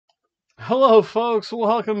Hello, folks.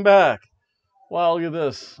 Welcome back. Wow, look at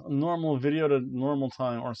this. A normal video to normal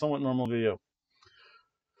time, or somewhat normal video.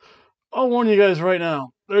 I'll warn you guys right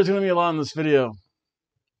now. There's going to be a lot in this video.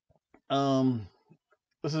 Um,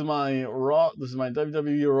 this is my Raw. This is my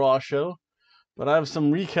WWE Raw show, but I have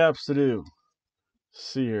some recaps to do. Let's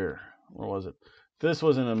see here. Where was it? This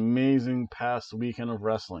was an amazing past weekend of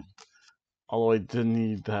wrestling. Although I did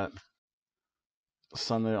need that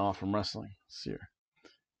Sunday off from wrestling. Let's see here.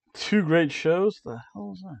 Two great shows. The hell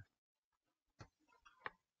was that?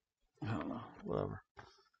 I don't know. Whatever.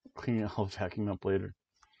 Cleaning out, vacuuming up later.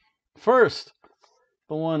 First,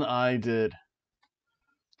 the one I did,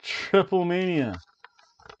 Triple Mania,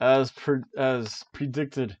 as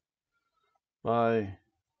predicted by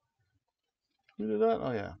who did that?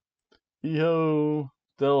 Oh yeah, Hijo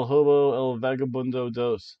del Hobo el Vagabundo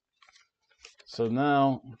dos. So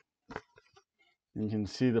now you can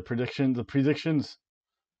see the prediction. The predictions.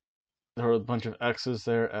 There are a bunch of X's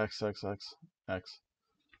there. X X X X.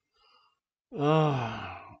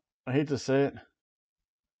 I hate to say it.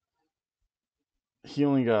 He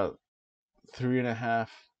only got 3.5 out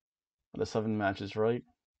of 7 matches right.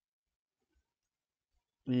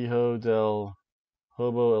 Hijo del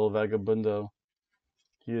Hobo el Vagabundo.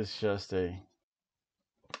 He is just a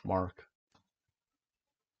mark.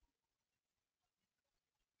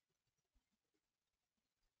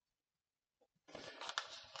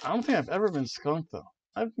 I don't think I've ever been skunked, though.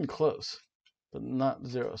 I've been close, but not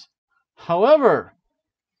zeros. However,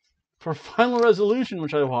 for Final Resolution,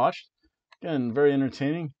 which I watched, again, very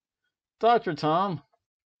entertaining, Dr. Tom.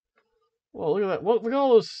 Well, look at that. Well, look at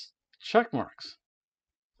all those check marks.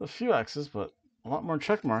 A few X's, but a lot more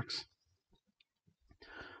check marks.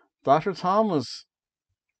 Dr. Tom was...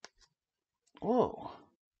 Whoa.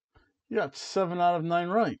 You got 7 out of 9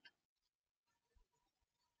 right.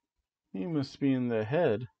 He must be in the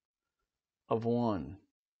head of one.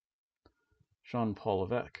 Jean-Paul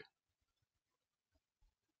Levesque.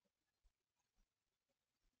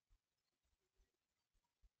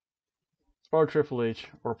 Or Triple H,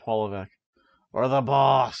 or Paul Levesque, or the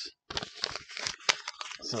boss.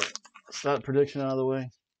 So, that's that prediction out of the way.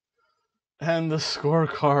 And the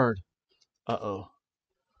scorecard. Uh-oh.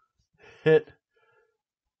 Hit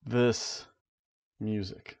this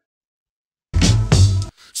music.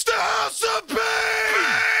 Stop the pain!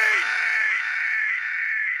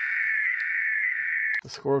 The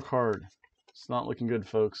scorecard. It's not looking good,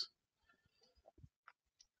 folks.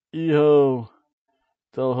 Hijo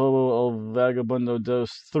del Hobo el Vagabundo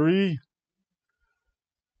dos 3.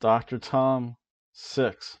 Dr. Tom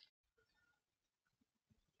 6.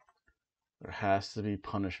 There has to be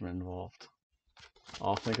punishment involved.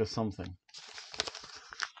 I'll think of something.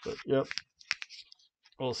 But yep,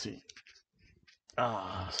 we'll see.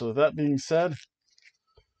 So with that being said,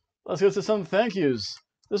 let's get to some thank yous.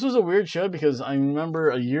 This was a weird show because I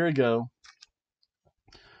remember a year ago,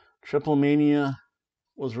 Triple Mania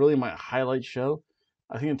was really my highlight show.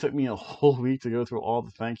 I think it took me a whole week to go through all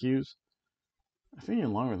the thank yous. I think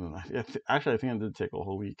even longer than that. Actually, I think it did take a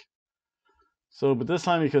whole week. So, but this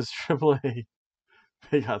time because AAA,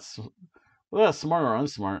 they got smart or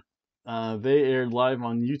unsmart. They aired live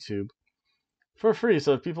on YouTube for free.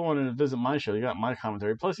 So if people wanted to visit my show, you got my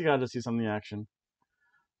commentary. Plus, you got to see some of the action.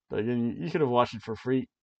 But again, you could have watched it for free.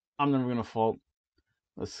 I'm never gonna fault.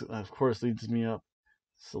 This, of course, leads me up.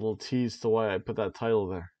 It's a little tease to why I put that title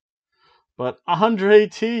there. But Andre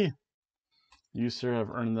T, you sir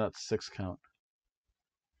have earned that 6 count.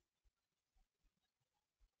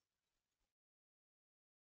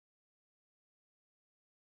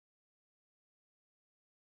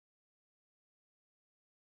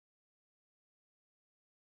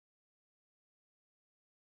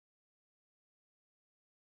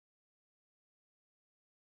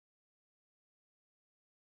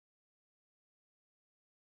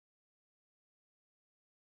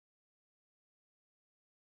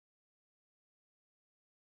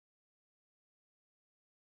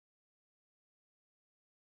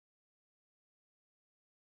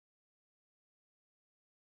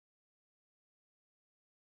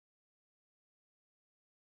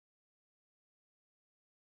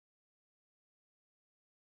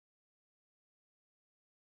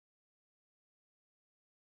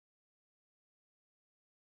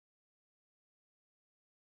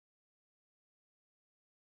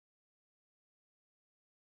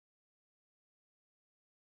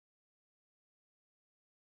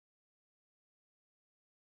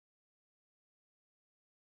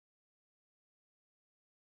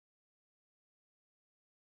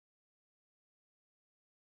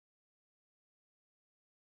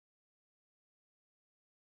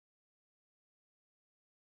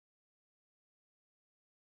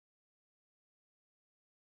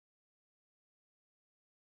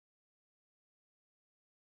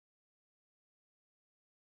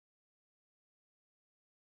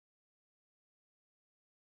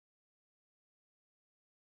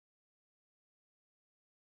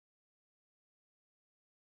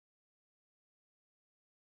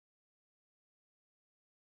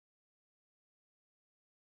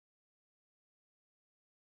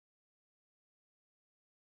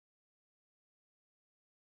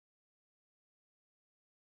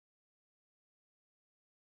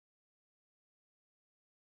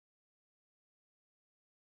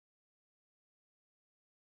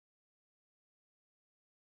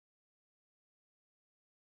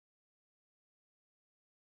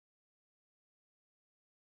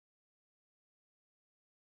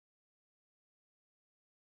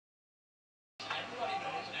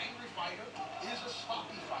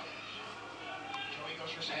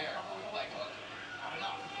 hair. Leg hook. Not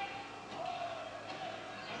enough.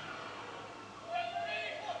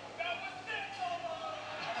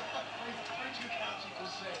 Three 2 counts equals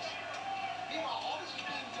 6. Meanwhile, all this is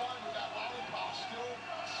being done with that lollipop still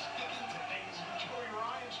sticking to things. Joey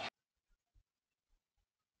Ryan's.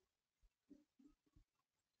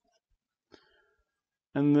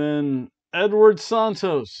 And then Edward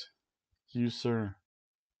Santos. You, sir,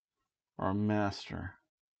 are a master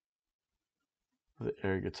of the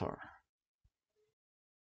air guitar.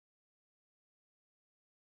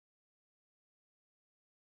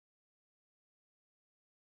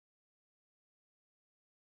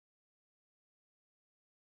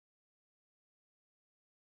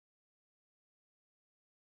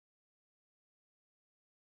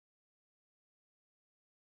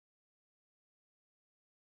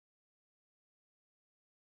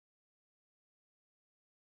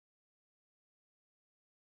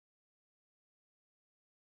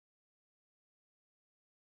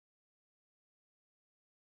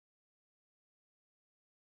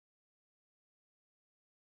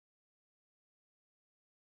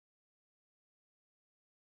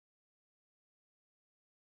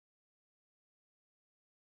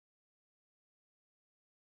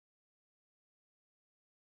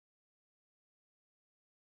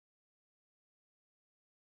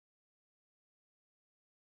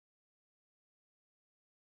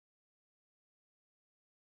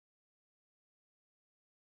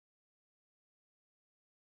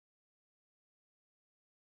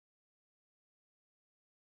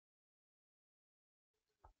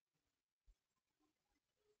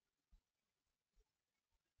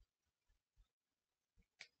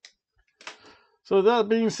 So that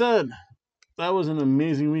being said, that was an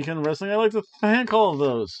amazing weekend of wrestling. I'd like to thank all of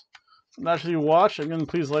those that actually watched. Again,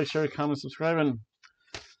 please like, share, comment, subscribe, and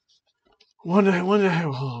one day we'll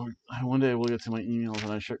get to my emails,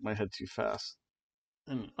 and I shook my head too fast.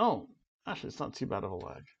 And actually, it's not too bad of a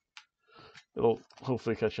lag. It'll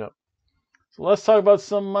hopefully catch up. So let's talk about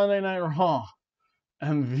some Monday Night Raw.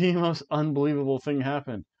 And the most unbelievable thing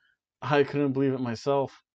happened. I couldn't believe it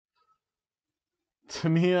myself.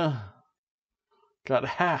 Tamia got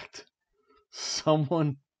hacked.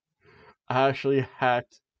 Someone actually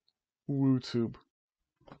hacked WooTube.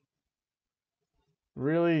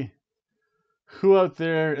 Really? Who out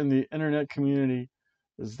there in the internet community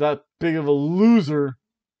is that big of a loser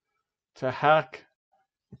to hack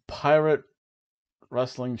a pirate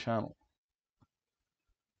wrestling channel?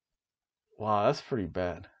 Wow, that's pretty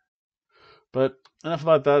bad. But enough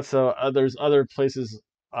about that. So there's other places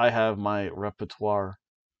I have my repertoire,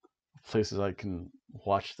 places I can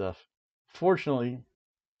watch stuff. Fortunately,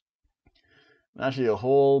 actually a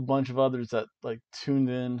whole bunch of others that tuned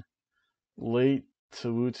in late to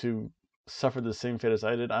WooTube suffered the same fate as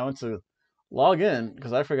I did. I went to log in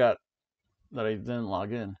because I forgot that I didn't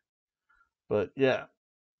log in. But yeah,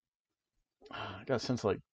 I got sent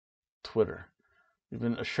to Twitter. We've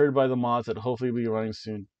been assured by the mods that hopefully we'll be running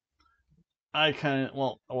soon. I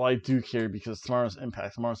I do care because tomorrow's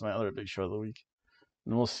Impact. Tomorrow's my other big show of the week.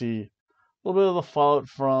 And we'll see a little bit of the fallout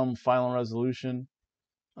from Final Resolution.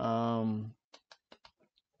 Their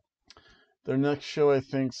next show, I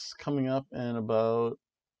think, is coming up in about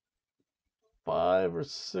 5 or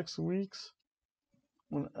 6 weeks.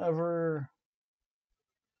 Whenever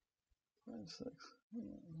 5, 6, 1,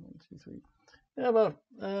 2, 3. Yeah, about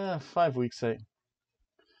 5 weeks, say.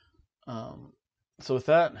 So with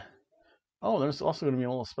that, there's also going to be a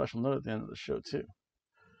little special note at the end of the show too.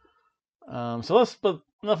 But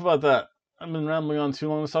enough about that. I've been rambling on too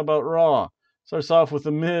long. Let's talk about Raw. Starts off with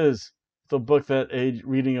The Miz,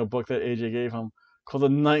 reading a book that AJ gave him called The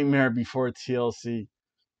Nightmare Before TLC.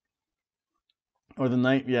 Or the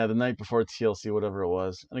night before TLC, whatever it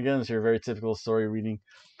was. And again, it's your very typical story reading.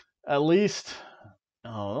 At least,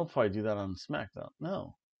 they'll probably do that on SmackDown.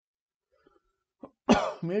 No.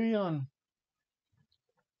 Maybe on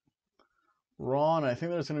Raw, and I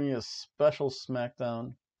think there's going to be a special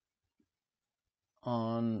SmackDown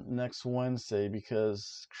on next Wednesday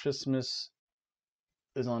because Christmas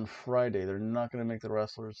is on Friday. They're not going to make the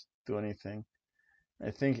wrestlers do anything.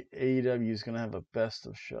 I think AEW is going to have a best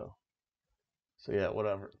of show. So yeah,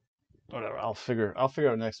 whatever. I'll figure out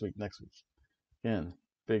next week. Again,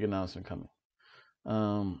 big announcement coming.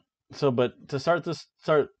 But to start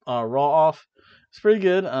Raw off, it's pretty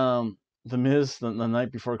good. The Miz, the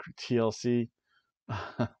night before TLC,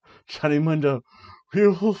 Johnny Mundo, we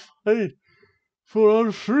will fight for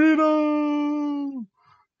our freedom.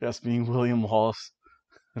 Yes, being William Wallace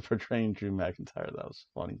portraying Drew McIntyre. That was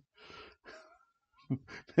funny.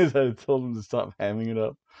 Miz had told him to stop hamming it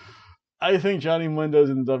up. I think Johnny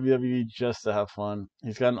Mundo's in WWE just to have fun.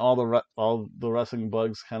 He's gotten all the wrestling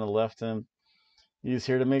bugs kind of left him. He's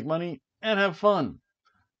here to make money and have fun.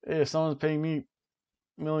 Hey, if someone's paying me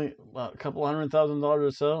a couple $100,000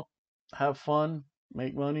 or so, have fun,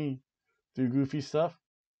 make money, do goofy stuff,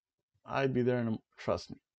 I'd be there and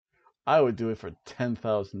trust me, I would do it for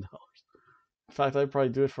 $10,000. In fact, I'd probably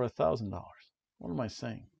do it for $1,000. What am I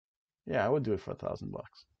saying? Yeah, I would do it for $1,000.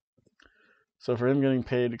 So for him getting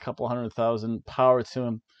paid a couple 100,000, power to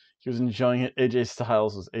him. He was enjoying it. AJ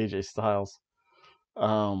Styles was AJ Styles.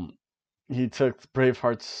 He took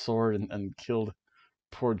Braveheart's sword and killed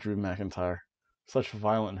poor Drew McIntyre. Such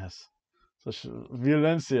violentness, such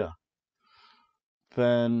violencia.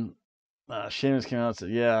 Then Sheamus came out and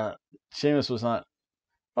said, yeah, Sheamus was not.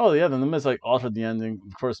 Oh, yeah, then The Miz altered the ending.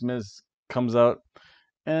 Of course, Miz comes out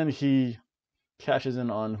and he cashes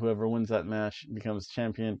in on whoever wins that match, becomes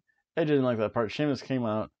champion. AJ didn't like that part. Sheamus came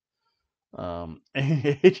out. And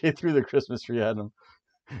AJ threw the Christmas tree at him.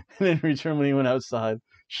 And in return, when he went outside,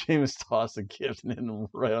 Sheamus tossed a gift and hit him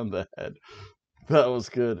right on the head. That was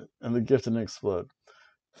good. And the gift didn't explode.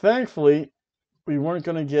 Thankfully, we weren't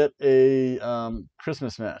going to get a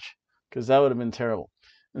Christmas match, because that would have been terrible.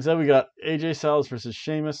 Instead, we got AJ Styles versus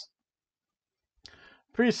Sheamus.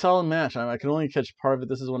 Pretty solid match. I can only catch part of it.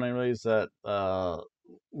 This is when I realized that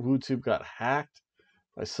WooTube got hacked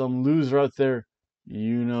by some loser out there.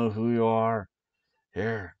 You know who you are.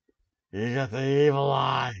 Here, you got the evil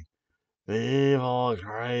eye. The evil,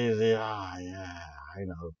 crazy eye. Yeah,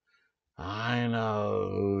 I know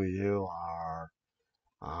who you are.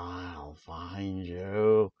 I'll find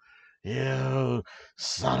you. You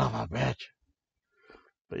son of a bitch.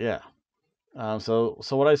 But yeah. So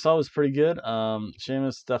what I saw was pretty good.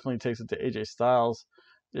 Sheamus definitely takes it to AJ Styles.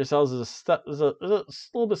 AJ Styles is a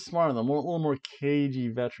little bit smarter, though, a little more cagey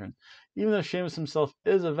veteran. Even though Sheamus himself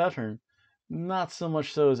is a veteran, not so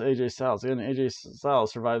much so as AJ Styles. Again, AJ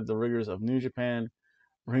Styles survived the rigors of New Japan,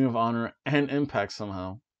 Ring of Honor, and Impact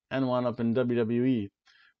somehow, and wound up in WWE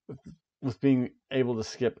with being able to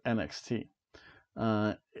skip NXT.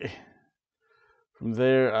 From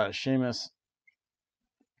there, Sheamus,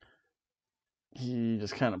 he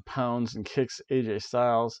just kind of pounds and kicks AJ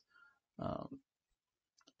Styles.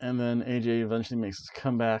 And then AJ eventually makes his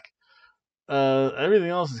comeback. Everything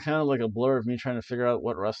else is kind of like a blur of me trying to figure out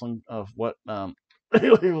what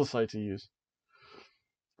illegal site to use.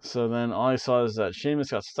 So then all I saw is that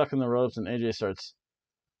Sheamus got stuck in the ropes and AJ starts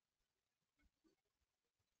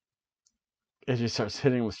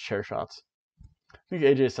hitting with chair shots. I think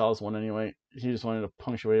AJ Styles won anyway. He just wanted to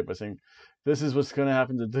punctuate it by saying, "This is what's going to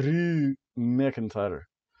happen to Drew McIntyre."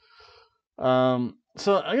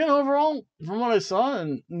 So again, overall, from what I saw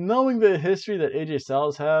and knowing the history that AJ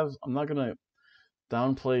Styles has, I'm not gonna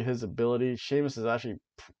downplay his ability. Sheamus is actually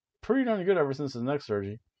pretty darn good ever since his neck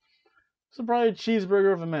surgery. So probably a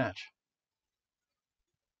cheeseburger of a match.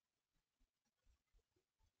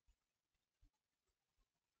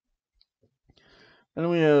 Then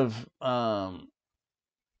we have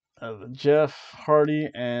Jeff Hardy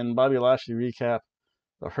and Bobby Lashley recap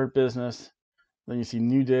the Hurt Business. Then you see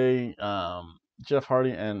New Day, Jeff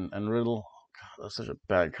Hardy and Riddle. God, that's such a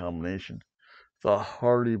bad combination. The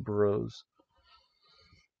Hardy Bros.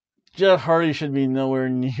 Jeff Hardy should be nowhere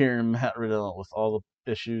near Matt Riddle with all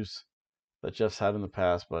the issues that Jeff's had in the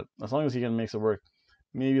past, but as long as he makes it work,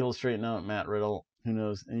 maybe he'll straighten out Matt Riddle. Who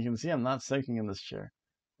knows? And you can see I'm not sinking in this chair.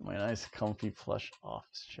 My nice, comfy, plush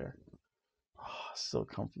office chair. Oh, so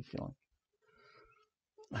comfy feeling.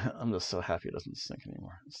 I'm just so happy it doesn't sink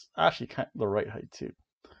anymore. It's actually kind of the right height too.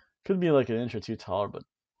 Could be like an inch or two taller, but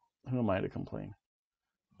who am I to complain?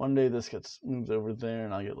 One day this gets moved over there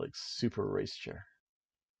and I'll get like super race chair.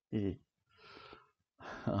 So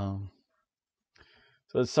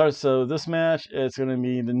it starts. So this match, it's going to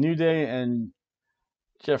be the New Day and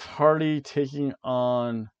Jeff Hardy taking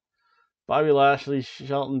on Bobby Lashley,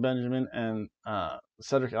 Shelton Benjamin, and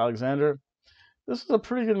Cedric Alexander. This was a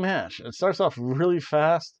pretty good match. It starts off really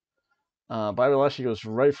fast. Bobby Lashley goes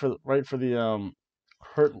right for the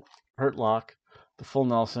hurt lock, the full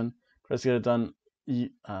Nelson. Tries to get it done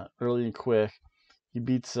early and quick. He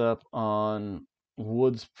beats up on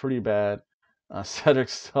Woods pretty bad. Cedric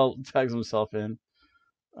tags himself in.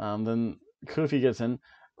 Then Kofi gets in.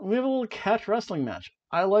 We have a little catch wrestling match.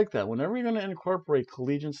 I like that. Whenever you're going to incorporate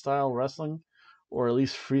collegiate style wrestling, or at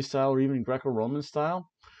least freestyle, or even Greco-Roman style,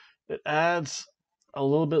 it adds a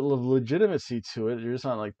little bit of legitimacy to it. You're just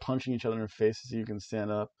not like punching each other in the face so you can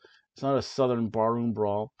stand up. It's not a southern barroom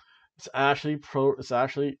brawl. It's actually It's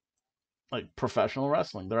actually like professional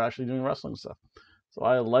wrestling. They're actually doing wrestling stuff. So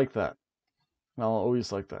I like that. I'll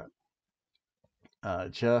always like that.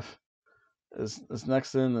 Jeff is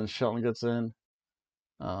next in, then Shelton gets in.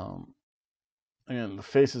 Again, the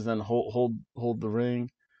faces then hold the ring.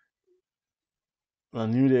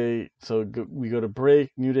 New Day, so we go to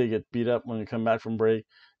break. New Day get beat up when we come back from break.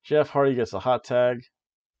 Jeff Hardy gets a hot tag.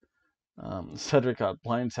 Cedric got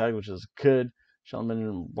blind tag, which is good. Shelton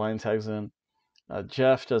Benjamin blind tags in.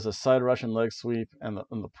 Jeff does a side Russian leg sweep and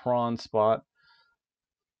the prawn spot,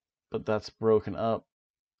 but that's broken up.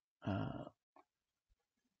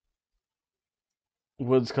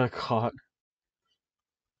 Woods got caught,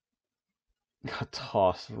 got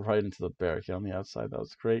tossed right into the barricade on the outside. That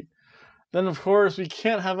was great. Then, of course, we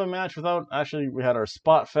can't have a match without, actually, we had our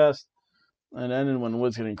spot fest, and it ended when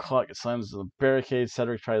Woods getting caught, gets slammed into the barricade.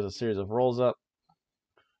 Cedric tries a series of rolls up.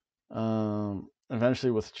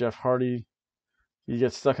 Eventually, with Jeff Hardy, he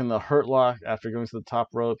gets stuck in the hurt lock after going to the top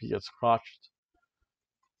rope. He gets crotched.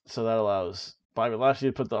 So that allows Bobby Lashley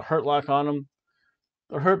to put the hurt lock on him.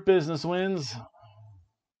 The Hurt Business wins.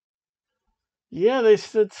 Yeah, they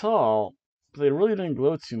stood tall, but they really didn't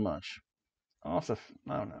glow too much. I don't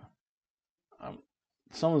know.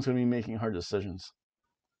 Someone's going to be making hard decisions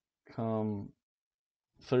come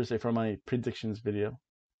Thursday for my predictions video.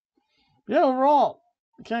 Yeah, overall,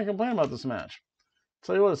 I can't complain about this match.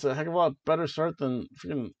 Tell you what, it's a heck of a lot better start than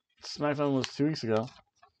freaking SmackDown was 2 weeks ago.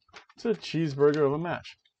 It's a cheeseburger of a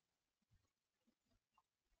match.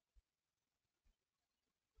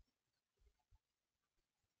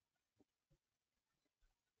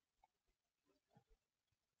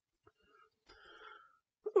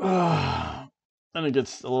 And it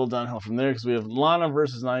gets a little downhill from there because we have Lana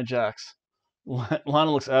versus Nia Jax.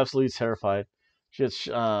 Lana looks absolutely terrified. She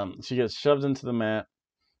gets shoved into the mat,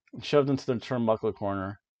 shoved into the turnbuckle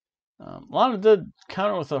corner. Lana did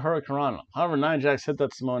counter with a hurricanrana. However, Nia Jax hit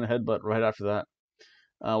that Samoan headbutt right after that.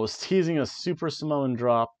 Was teasing a super Samoan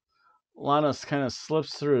drop. Lana kind of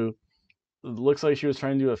slips through. It looks like she was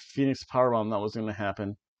trying to do a Phoenix powerbomb. That was going to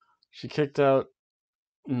happen. She kicked out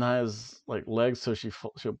Nia's legs, so she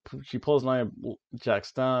pulls Nia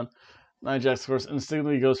Jax down. Nia Jax, of course,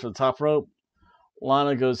 instinctively goes for the top rope.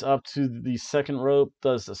 Lana goes up to the second rope,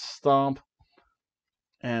 does a stomp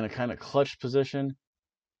and a kind of clutch position.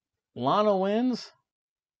 Lana wins.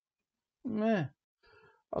 Meh.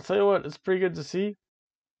 I'll tell you what, it's pretty good to see.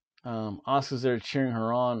 Asuka's there cheering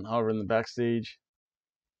her on. However, in the backstage,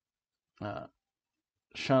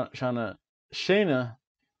 Shayna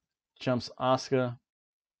jumps Asuka.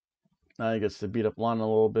 Now he gets to beat up Lana a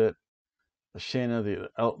little bit. Shayna, the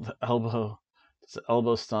elbow, it's the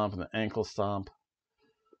elbow stomp and the ankle stomp.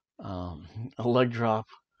 A leg drop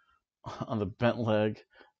on the bent leg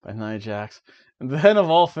by Nia Jax. And then,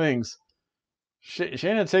 of all things,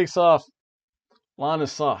 Shayna takes off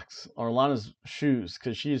Lana's socks or Lana's shoes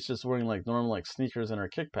because she's just wearing normal sneakers and her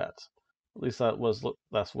kick pads. At least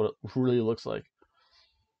that's what it really looks like.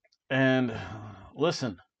 And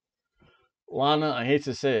listen, Lana, I hate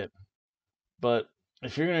to say it, but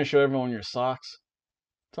if you're gonna show everyone your socks,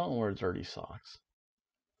 don't wear dirty socks.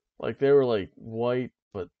 They were white,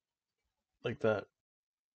 but that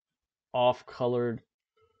off-colored.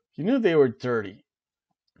 You knew they were dirty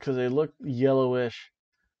because they looked yellowish.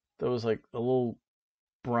 There was a little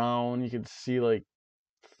brown. You could see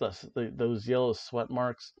those yellow sweat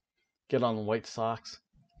marks get on white socks.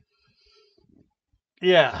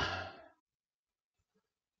 Yeah.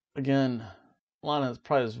 Again, Lana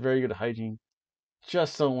probably has very good hygiene.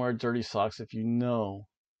 Just don't wear dirty socks if you know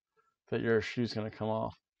that your shoe's going to come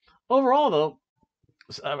off. Overall, though,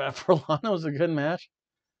 for Lana, it was a good match.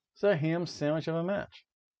 It's a ham sandwich of a match.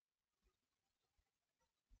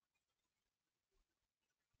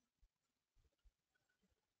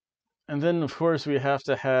 And then, of course, we have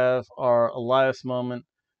to have our Elias moment.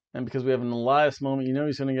 And because we have an Elias moment, you know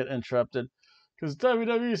he's going to get interrupted. Because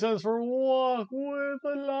WWE stands for Walk with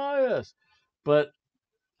Elias. But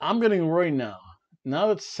I'm getting worried now. Now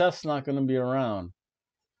that Seth's not going to be around,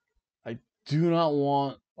 I do not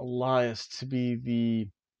want Elias to be the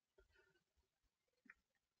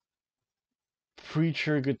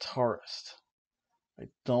preacher guitarist. I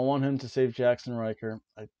don't want him to save Jackson Riker.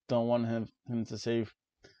 I don't want him to save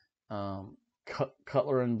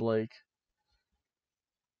Cutler and Blake.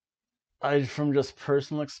 From just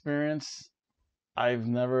personal experience, I've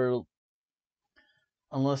never,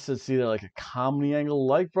 unless it's either a comedy angle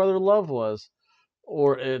like Brother Love was,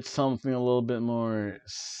 or it's something a little bit more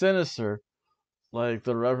sinister like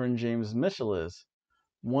the Reverend James Mitchell is.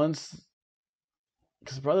 Because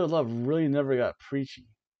Brother Love really never got preachy,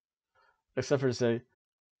 except for to say,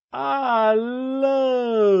 I love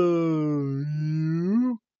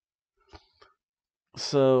you.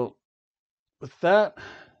 So, with that,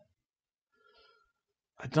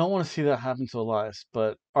 I don't want to see that happen to Elias,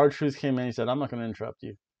 but R-Truth came in. He said, "I'm not going to interrupt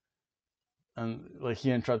you," and like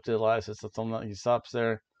he interrupted Elias. So he stops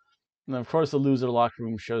there, and then of course the loser locker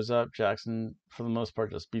room shows up. Jackson, for the most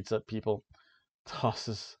part, just beats up people,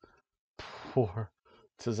 tosses poor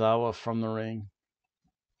Tozawa from the ring.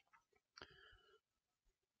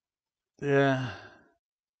 Yeah,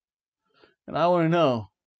 and I want to know,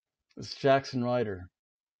 is Jackson Ryder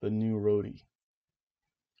the new roadie?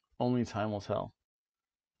 Only time will tell.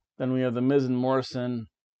 Then we have the Miz and Morrison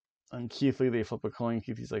and Keith Lee. They flip a coin.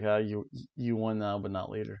 Keith Lee's like, you won now, but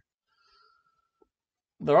not later.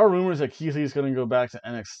 There are rumors that Keith Lee is going to go back to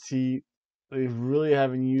NXT. They really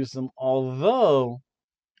haven't used him. Although,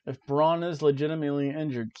 if Braun is legitimately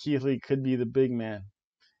injured, Keith Lee could be the big man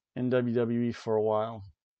in WWE for a while.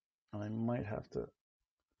 And I might have to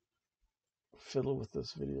fiddle with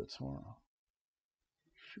this video tomorrow.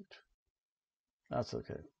 Shoot. That's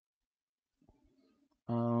okay.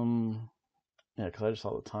 Yeah, because I just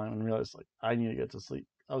saw the time and realized like I need to get to sleep.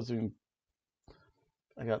 I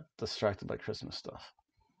got distracted by Christmas stuff.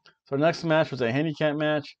 So our next match was a handicap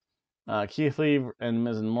match. Keith Lee and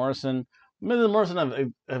Miz and Morrison. Miz and Morrison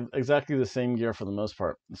have exactly the same gear for the most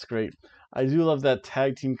part. It's great. I do love that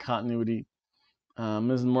tag team continuity.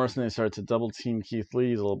 Miz and Morrison, they started to double team Keith Lee.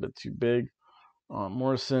 He's a little bit too big.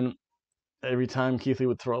 Morrison, every time Keith Lee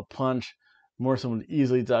would throw a punch, Morrison would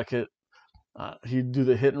easily duck it. He'd do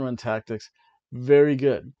the hit and run tactics. Very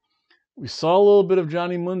good. We saw a little bit of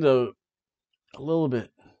Johnny Mundo. A little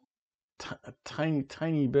bit. A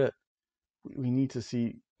tiny bit. We need to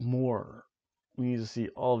see more. We need to see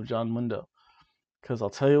all of John Mundo. Because I'll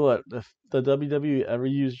tell you what, if the WWE ever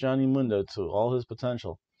used Johnny Mundo to all his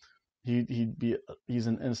potential, he's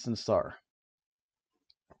an instant star.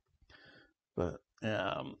 But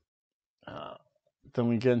yeah, then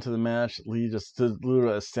we get into the match. Lee just did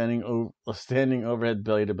literally a standing overhead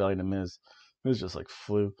belly to belly to Miz. Miz just like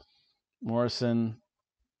flew. Morrison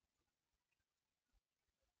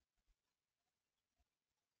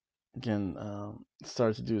again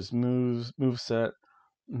started to do his move set.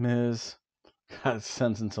 Miz got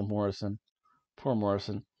sent into Morrison. Poor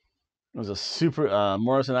Morrison. It was a super.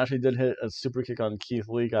 Morrison actually did hit a super kick on Keith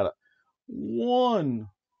Lee. Got a 1.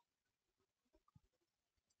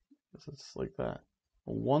 It's like that.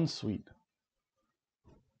 A 1 sweet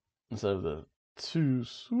instead of the 2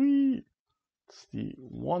 sweet. It's the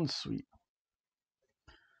 1 sweet.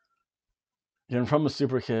 Again from a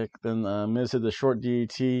super kick. Then Miz hit the short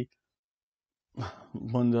DDT.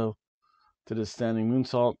 Mundo did his standing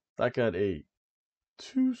moonsault. That got a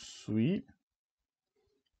 2 sweet.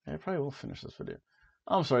 I probably will finish this video.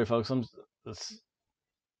 I'm sorry, folks. This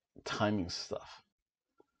timing stuff.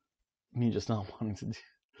 Me just not wanting to do.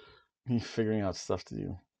 Me figuring out stuff to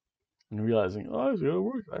do. And realizing, oh, I gotta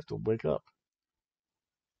work. I have to wake up.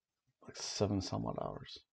 Like 7 some odd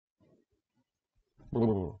hours.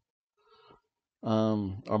 Or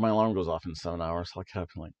my alarm goes off in 7 hours. So I'll get up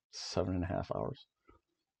in like 7.5 hours.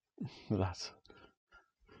 That's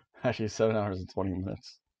actually 7 hours and 20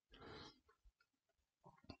 minutes.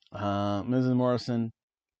 Miz and Morrison,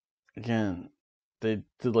 again, they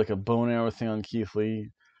did like a bow and arrow thing on Keith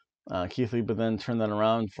Lee. Keith Lee, but then turned that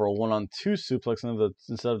around for a 1-on-2 suplex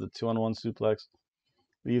instead of the 2-on-1 suplex.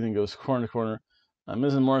 Lee then goes corner to corner.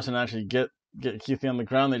 Miz and Morrison actually get Keith Lee on the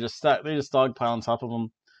ground. They just dogpile on top of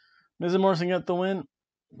him. Miz and Morrison get the win.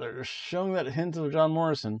 They're showing that hint of John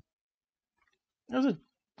Morrison. It was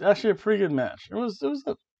actually a pretty good match. It was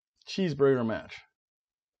a cheeseburger match.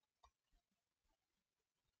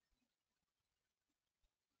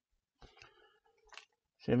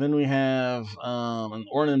 Okay, then we have an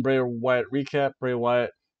Orton and Bray Wyatt recap. Bray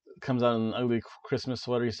Wyatt comes out in an ugly Christmas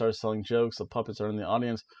sweater. He starts telling jokes. The puppets are in the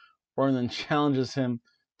audience. Orton then challenges him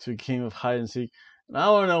to a game of hide and seek. And I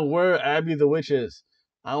want to know where Abby the Witch is.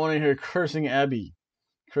 I want to hear cursing Abby.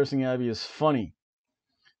 Cursing Abby is funny.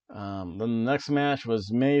 Then the next match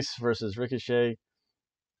was Mace versus Ricochet.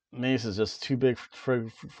 Mace is just too big for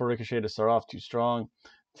Ricochet to start off, too strong.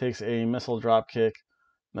 Takes a missile drop kick,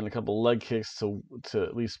 then a couple leg kicks to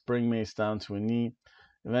at least bring Mace down to a knee.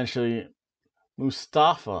 Eventually,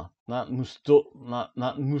 Mustafa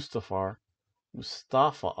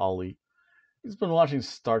Ali. He's been watching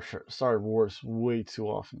Star Wars way too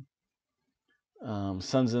often.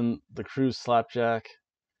 Sends in the Cruise Slapjack.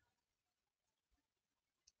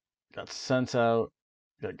 Got sent out.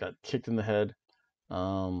 Got kicked in the head.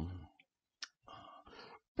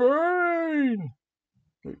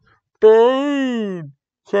 Bane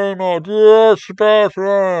came out. Yes,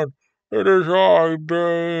 Batman. It is I,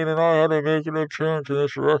 Bane, and I had to make an appearance in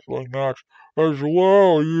this wrestling match as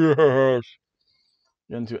well. Yes.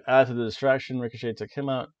 Then to add to the distraction, Ricochet took him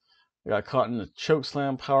out. He got caught in a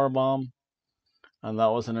chokeslam powerbomb, and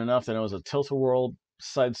that wasn't enough. Then it was a tilt-a-whirl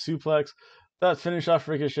side suplex. That finished off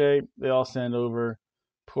Ricochet. They all stand over.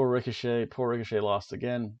 Poor Ricochet. Poor Ricochet lost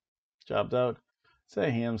again. Jobbed out. It's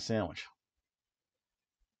a ham sandwich.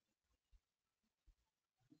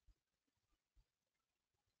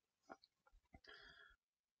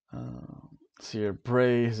 See here,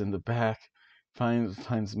 Bray's in the back.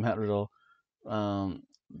 Finds Matt Riddle.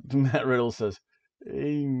 Matt Riddle says,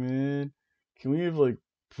 "Hey man, can we have like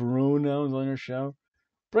pronouns on your show?"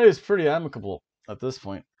 Bray is pretty amicable at this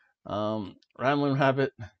point. Ramblin'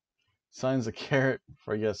 Rabbit signs a carrot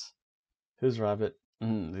for, I guess, his rabbit.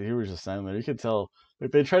 He was just standing there. You could tell,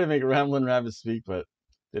 like, they tried to make Ramblin' Rabbit speak, but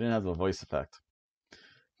they didn't have the voice effect.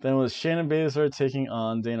 Then it was Shayna Baszler taking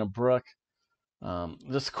on Dana Brooke.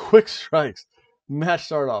 Just quick strikes. Match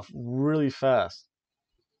started off really fast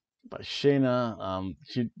by Shayna.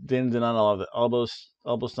 Dana did not allow the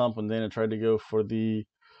elbow stomp when Dana tried to go for the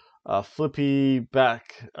flippy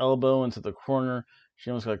back elbow into the corner. She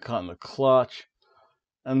almost got caught in the clutch.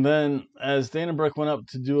 And then as Dana Brooke went up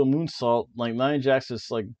to do a moonsault, like Nia Jax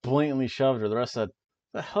just like blatantly shoved her. The rest said,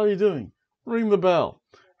 "The hell are you doing? Ring the bell."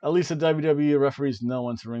 At least the WWE referees know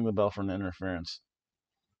when to ring the bell for an interference.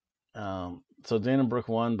 So Dana Brooke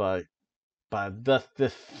won by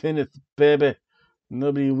the finish, baby.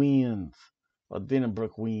 Nobody wins. Well, Dana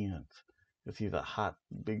Brooke wins. You see the hot,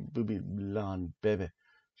 big booby blonde baby.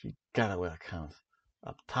 She got it where it counts.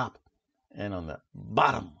 Up top and on the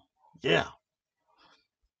bottom. Yeah.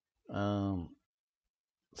 So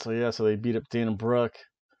they beat up Dana Brooke.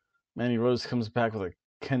 Mandy Rose comes back with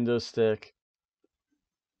a kendo stick.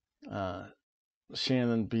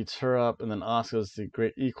 Shannon beats her up, and then Asuka's the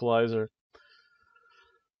great equalizer.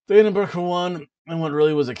 Dana Brooke won in what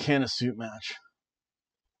really was a can of soup match.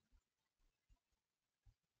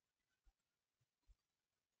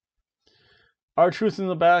 R-Truth in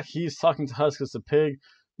the back, he's talking to Huskus the Pig.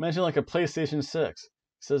 Mentioned like a PlayStation 6. He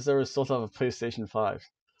says they were still to have a PlayStation 5.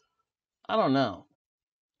 I don't know.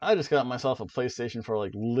 I just got myself a PlayStation for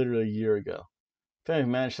like literally a year ago. I think I've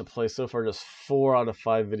managed to play so far just 4 out of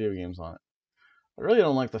 5 video games on it. I really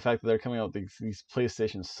don't like the fact that they're coming out with these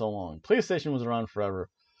PlayStations so long. PlayStation was around forever.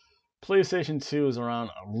 PlayStation 2 was around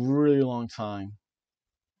a really long time.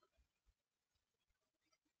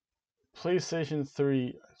 PlayStation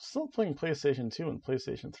 3, still playing PlayStation 2 when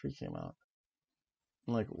PlayStation 3 came out.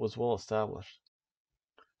 And like was well established.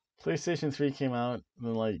 PlayStation 3 came out, and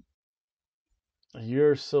then like a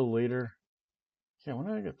year or so later. Yeah, when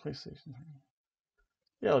did I get PlayStation 3?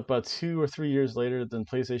 Yeah, like about 2 or 3 years later, then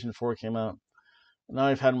PlayStation 4 came out. Now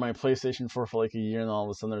I've had my PlayStation 4 for like a year, and all of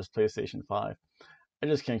a sudden there's PlayStation 5. I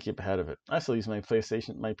just can't keep ahead of it. I still use my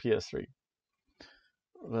PlayStation, my PS3.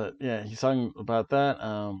 But yeah, he's talking about that.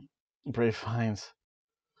 Bray finds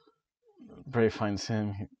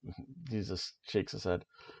him. He just shakes his head.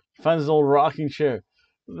 He finds his old rocking chair.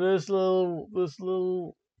 This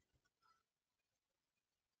little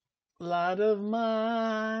light of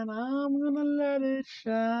mine, I'm gonna let it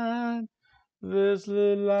shine. This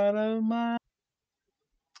little light of mine.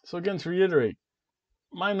 So again, to reiterate,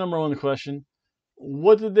 my number one question: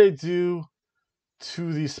 what did they do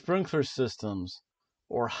to the sprinkler systems,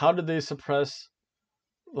 or how did they suppress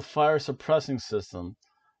the fire suppressing system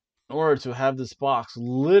in order to have this box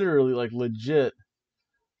literally, like, legit,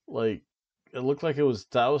 like, it looked like it was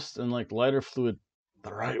doused in like lighter fluid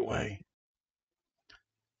the right way?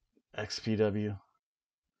 XPW.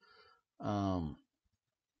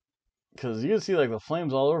 Because you can see like the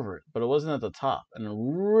flames all over it, but it wasn't at the top, and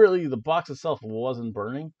really the box itself wasn't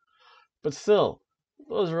burning, but still,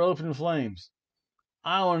 those are open flames.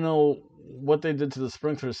 I don't know what they did to the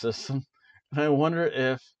sprinkler system, and I wonder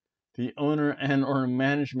if the owner and or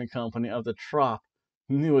management company of the Trop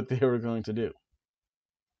knew what they were going to do.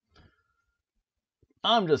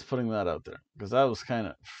 I'm just putting that out there because that was kind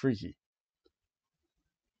of freaky.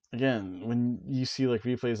 Again, when you see like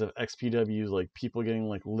replays of XPWs, like people getting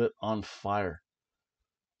like lit on fire,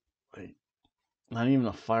 like not even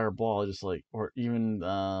a fireball, just like, or even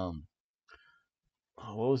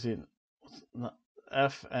what was it?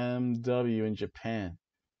 FMW in Japan,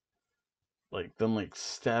 like them like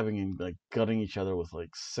stabbing and like gutting each other with like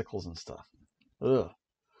sickles and stuff. Ugh.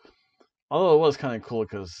 Although it was kind of cool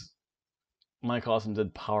because Mike Awesome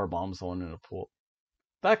did power bomb someone in a pool.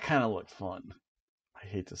 That kind of looked fun. I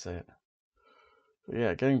hate to say it. But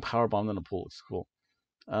yeah, getting power bombed in a pool looks cool.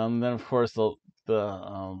 Then of course the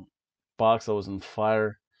box that was in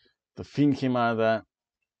fire, the Fiend came out of that.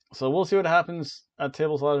 So we'll see what happens at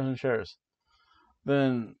tables, ladders, and chairs.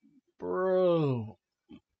 Then, bro,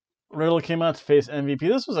 Riddle came out to face MVP.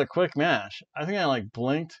 This was a quick match. I think I like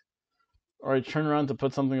blinked, or I turned around to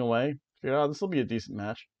put something away. Figured, oh, this will be a decent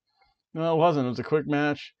match. No, it wasn't. It was a quick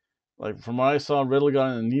match. Like from what I saw, Riddle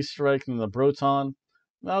got in a knee strike and the Broton.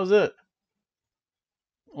 That was it.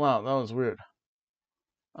 Wow, that was weird.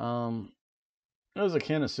 It was a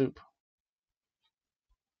can of soup.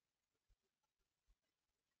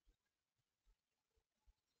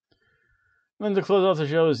 And then to close out the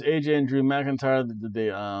show is AJ and Drew McIntyre did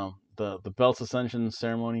the belts ascension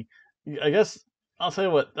ceremony. I guess I'll tell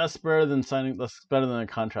you what, that's better than signing. That's better than a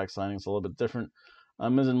contract signing. It's a little bit different.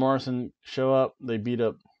 Miz and Morrison show up. They beat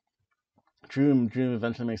up Drew, and Drew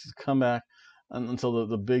eventually makes his comeback until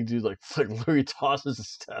the big dude like literally tosses the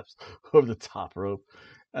steps over the top rope.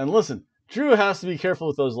 And listen, Drew has to be careful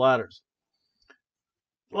with those ladders.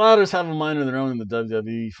 Ladders have a mind of their own in the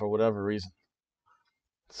WWE for whatever reason.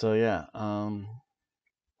 So yeah,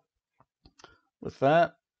 with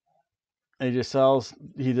that, AJ Styles,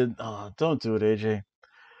 he did. Oh, don't do it, AJ.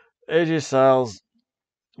 AJ Styles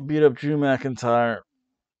beat up Drew McIntyre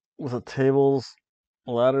with the tables,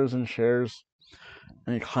 ladders, and chairs,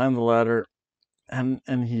 and he climbed the ladder, and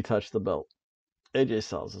he touched the belt. AJ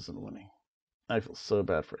Styles isn't winning. I feel so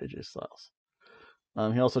bad for AJ Styles.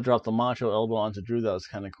 He also dropped the macho elbow onto Drew. That was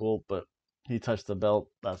kind of cool, but he touched the belt.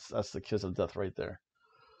 That's the kiss of death right there.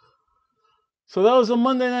 So that was a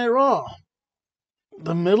Monday Night Raw.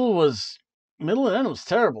 The middle and end was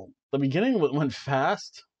terrible. The beginning went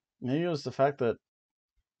fast. Maybe it was the fact that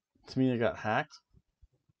Tamina got hacked.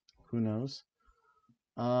 Who knows?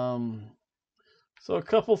 So a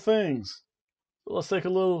couple things. So let's take a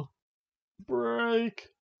little break.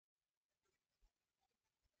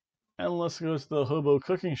 And let's go to the Hobo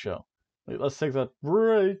cooking show. Wait, let's take that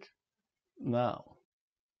break now.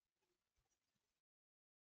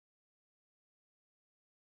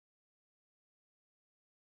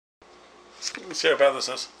 Let me see how bad this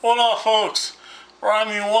is. Hola, folks. I'm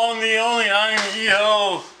the one, the only. I'm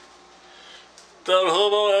Hijo del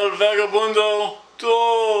Hobo el Vagabundo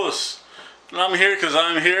Dos. And I'm here because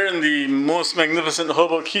I'm here in the most magnificent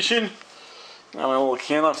Hobo kitchen. Now my little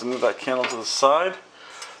candle, I have to move that candle to the side.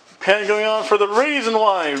 Pan going on for the reason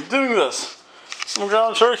why I'm doing this. Some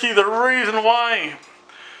ground turkey, the reason why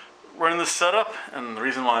we're in this setup, and the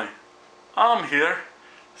reason why I'm here.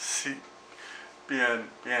 See. Bien,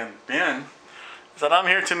 is that I'm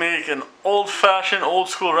here to make an old-fashioned,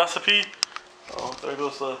 old-school recipe. Oh, there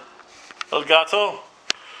goes the El Gato,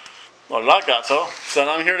 or La Gato. So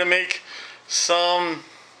I'm here to make some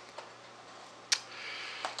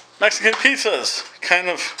Mexican pizzas, kind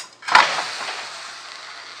of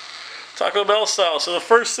Taco Bell style. So the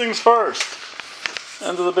first things first,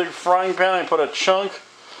 into the big frying pan I put a chunk.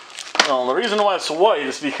 Well, the reason why it's white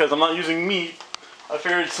is because I'm not using meat. I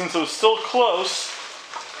figured since it was still close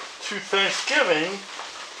to Thanksgiving,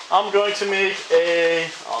 I'm going to make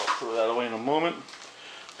I'll throw that away in a moment.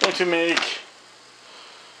 I'm going to make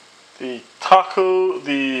the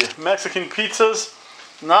Mexican pizzas,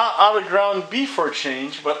 not out of ground beef for a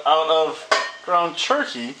change, but out of ground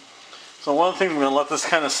turkey. So one thing, I'm going to let this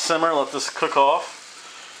kind of simmer, let this cook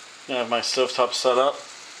off. I have my stovetop set up.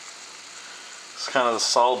 It's kind of a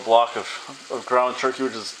solid block of ground turkey,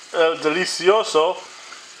 which is delicioso.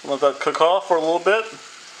 Let that cook off for a little bit.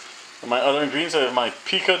 And my other ingredients, I have my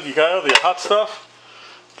pico de gallo, the hot stuff.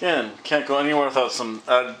 Again, can't go anywhere without some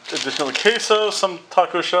additional queso, some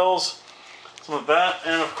taco shells, some of that,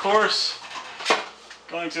 and of course,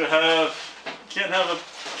 going to have can't have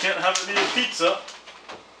it be a pizza.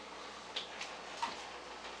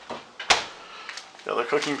 The other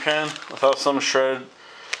cooking pan without some shredded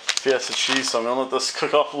Fiesta cheese, so I'm going to let this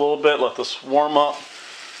cook off a little bit, let this warm up.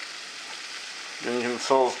 Then you can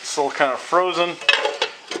still kind of frozen.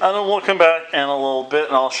 And then we'll come back in a little bit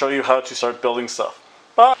and I'll show you how to start building stuff.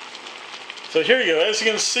 Bye! So here you go, as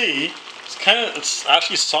you can see, it's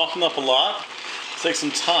actually softened up a lot. It takes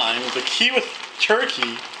some time. The key with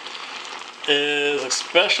turkey is,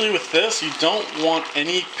 especially with this, you don't want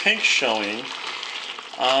any pink showing.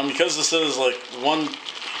 Because this is like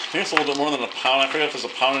I think it's a little bit more than a pound. I forget if it's a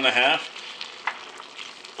pound and a half.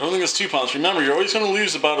 I don't think it's 2 pounds. Remember, you're always going to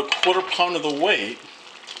lose about a quarter pound of the weight.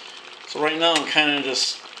 So right now I'm kind of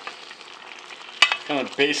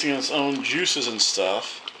basing on its own juices and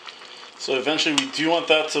stuff. So eventually we do want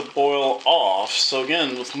that to boil off. So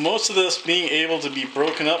again, with most of this being able to be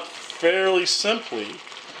broken up fairly simply,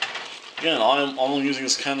 again, all I'm using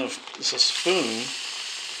is a spoon.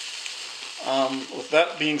 With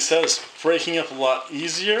that being said, it's breaking up a lot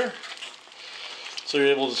easier. So you're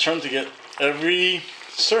able to get every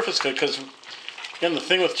surface cooked. Because again, the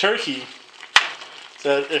thing with turkey is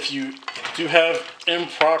that if you do have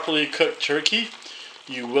improperly cooked turkey,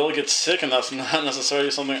 you will get sick, and that's not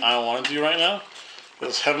necessarily something I want to do right now.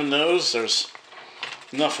 Because heaven knows there's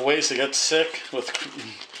enough ways to get sick with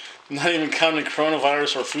not even counting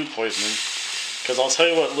coronavirus or food poisoning. Because I'll tell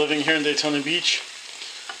you what, living here in Daytona Beach,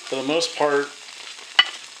 for the most part,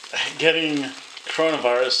 getting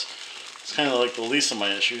coronavirus is kind of like the least of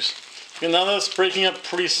my issues. Okay, now that's breaking up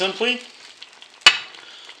pretty simply.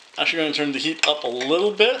 Actually going to turn the heat up a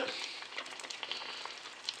little bit.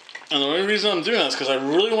 And the only reason I'm doing that is because I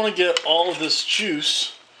really want to get all of this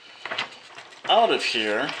juice out of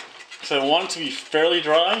here. Because I want it to be fairly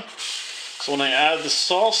dry. So when I add the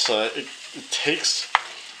salsa, it takes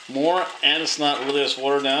more and it's not really as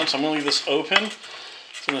watered down. So I'm going to leave this open.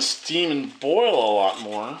 It's going to steam and boil a lot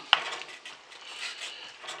more.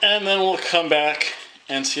 And then we'll come back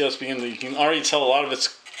and see how it's beginning. You can already tell a lot of it's,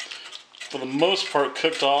 for the most part,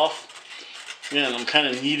 cooked off. Again, I'm kind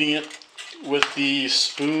of kneading it with the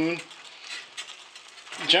spoon.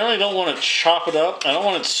 Generally don't want to chop it up. I don't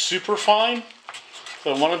want it super fine.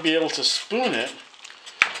 But I want to be able to spoon it.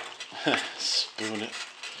 Spoon it.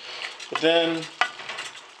 But then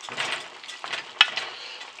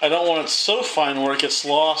I don't want it so fine where it gets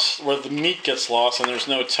lost, where the meat gets lost and there's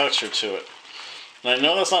no texture to it. And I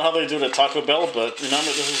know that's not how they do it at Taco Bell, but remember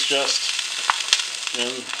this is just, you know,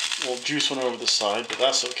 a little juice went over the side, but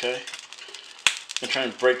that's okay. I'm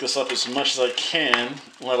trying to break this up as much as I can,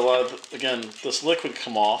 let a lot of, again, this liquid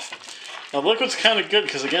come off. Now the liquid's kind of good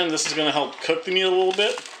because again, this is going to help cook the meat a little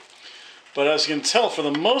bit. But as you can tell, for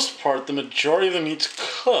the most part, the majority of the meat's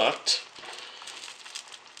cooked.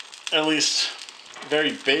 At least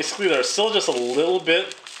very basically. There's still just a little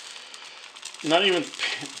bit, not even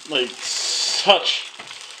like such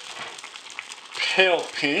pale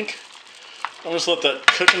pink. I'm just let that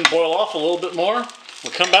cook and boil off a little bit more.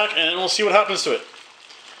 We'll come back and we'll see what happens to it.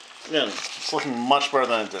 Again, it's looking much better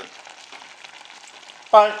than it did.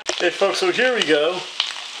 Bye. Okay folks, so here we go.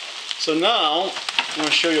 So now, I'm going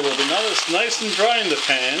to show you a little bit. Now that it's nice and dry in the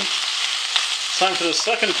pan, it's time for the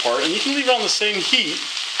second part. And you can leave it on the same heat.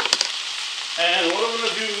 And what I'm going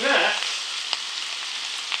to do next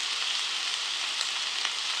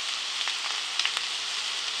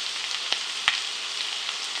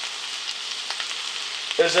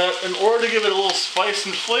is that in order to give it a little spice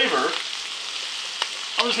and flavor,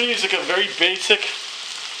 I'm just going to use like a very basic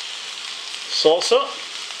salsa.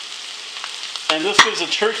 And this gives the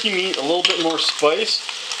turkey meat a little bit more spice.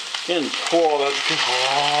 Again, pour all that.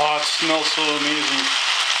 Oh, it smells so amazing.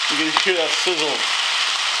 You can hear that sizzle.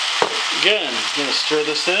 Again, I'm going to stir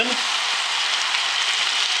this in.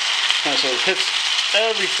 And so it hits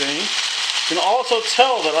everything. You can also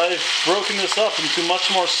tell that I've broken this up into much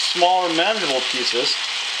more smaller, manageable pieces.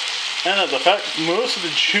 And that the fact most of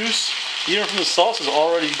the juice, even from the sauce, is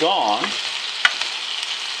already gone.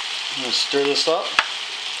 I'm going to stir this up.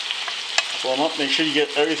 Fill them up. Make sure you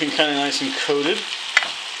get everything kind of nice and coated.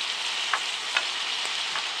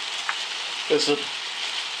 Because the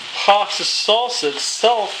pasta salsa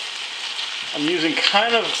itself, I'm using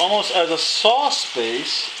kind of almost as a sauce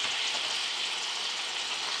base.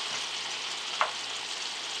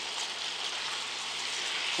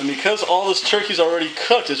 And because all this turkey is already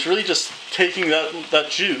cooked, it's really just taking that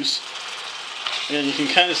juice. And you can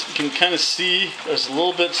kind of see there's a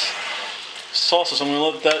little bit salsa, so I'm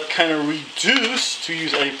going to let that kind of reduce, to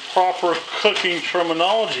use a proper cooking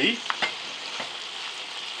terminology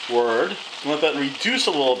word. Let that reduce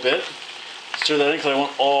a little bit. Stir that in because I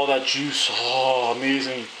want all that juice. Oh,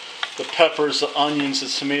 amazing. The peppers, the onions, the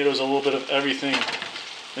tomatoes, a little bit of everything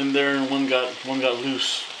in there, and one got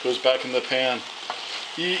loose. Goes back in the pan.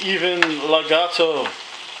 Even La Gato,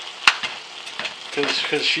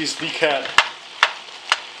 because she's the cat,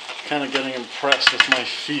 kind of getting impressed with my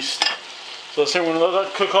feast. So I'm going to let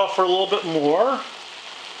that cook off for a little bit more.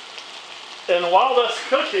 And while that's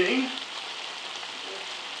cooking,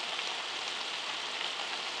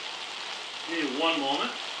 give me one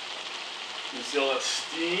moment. You can see all that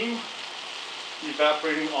steam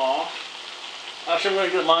evaporating off. Actually, I'm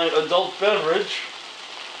going to get my adult beverage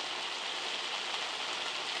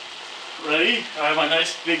ready. I have my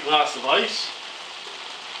nice big glass of ice.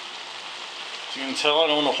 As you can tell, I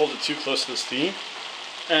don't want to hold it too close to the steam.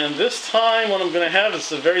 And this time what I'm going to have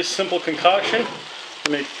is a very simple concoction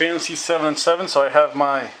to make fancy 7 and 7. So I have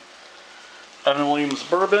my Evan Williams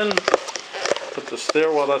bourbon. Put this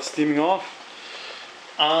there while that's steaming off.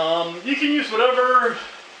 You can use whatever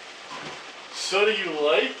soda you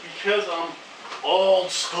like because I'm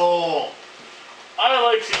old school. I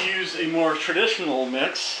like to use a more traditional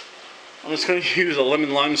mix. I'm just going to use a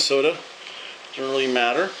lemon lime soda. Doesn't really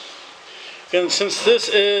matter. And since this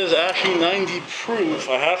is actually 90 proof,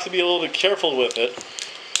 I have to be a little bit careful with it.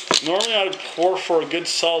 Normally I would pour for a good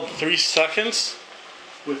solid 3 seconds.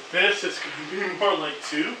 With this, it's going to be more like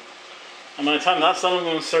 2. And by the time that's done, I'm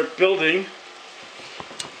going to start building.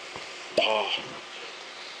 Oh,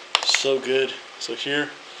 so good. So here,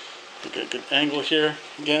 get a good angle here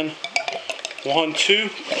again. 1, 2.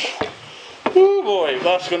 Woo boy,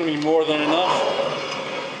 that's going to be more than enough.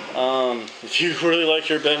 If you really like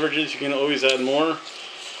your beverages, you can always add more.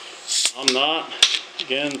 I'm not.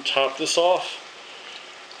 Again, top this off.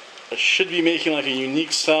 It should be making like a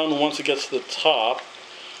unique sound once it gets to the top.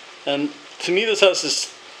 And to me, this has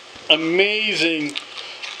this amazing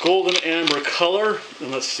golden amber color.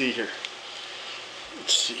 And let's see here.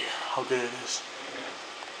 Let's see here how good it is.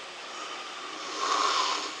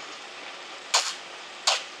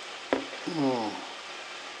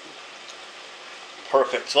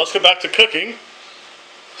 Perfect. So let's get back to cooking.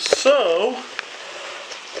 So, let's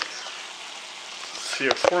see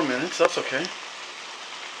here, 4 minutes. That's okay.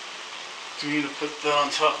 Do we need to put that on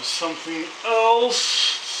top of something else? Let's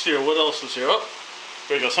see here, what else is here? Oh,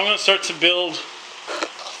 there we go. So I'm going to start to build.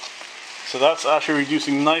 So that's actually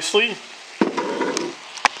reducing nicely.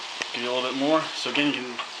 Give you a little bit more. So again, you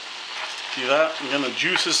can do that. Again, the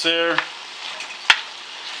juice is there.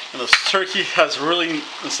 And this turkey has really,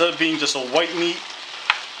 instead of being just a white meat,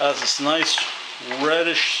 has this nice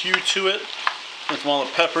reddish hue to it. And from all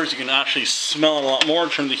the peppers, you can actually smell it a lot more.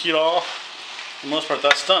 Turn the heat off. For the most part,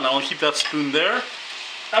 that's done. I want to keep that spoon there.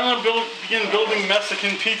 I'm going to begin building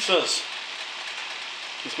Mexican pizzas.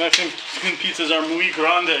 These Mexican pizzas are muy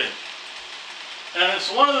grande. And it's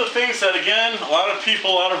one of the things that, again, a lot of people,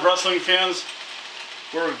 a lot of wrestling fans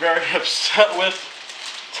were very upset with.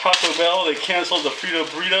 Taco Bell, they canceled the Frito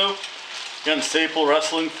Burrito. Again, staple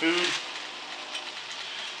wrestling food.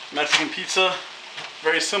 Mexican pizza,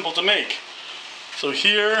 very simple to make. So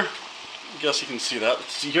here, I guess you can see that.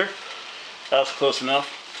 Let's see here. That's close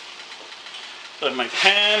enough. So I have my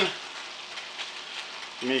pan.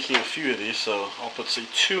 I'm making a few of these, so I'll put, say,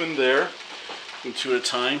 2 in there, and 2 at a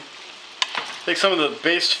time. Take some of the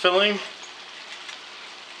base filling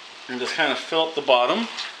and just kind of fill up the bottom.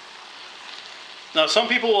 Now, some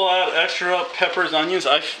people will add extra peppers, onions,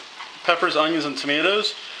 and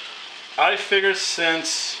tomatoes. I figured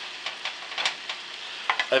since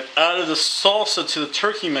I've added the salsa to the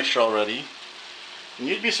turkey mixture already, and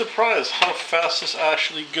you'd be surprised how fast this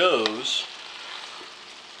actually goes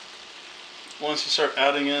once you start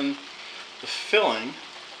adding in the filling.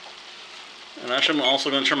 And actually, I'm also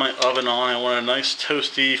going to turn my oven on. I want a nice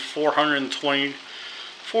toasty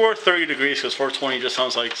 430 degrees, because 420 just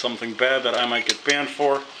sounds like something bad that I might get banned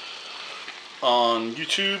for on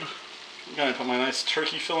YouTube. I'm going to put my nice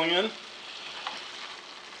turkey filling in.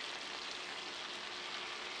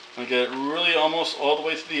 I get it really almost all the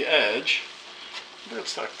way to the edge. I got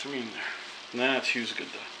stuck 3 in there. Nah, 2's good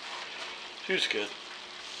though. 2's good.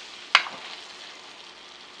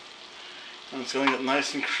 And it's going to get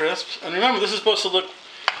nice and crisp. And remember, this is supposed to look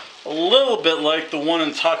a little bit like the one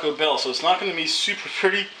in Taco Bell, so it's not going to be super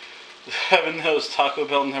pretty. Heaven knows Taco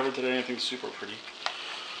Bell never did anything super pretty.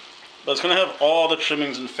 But it's going to have all the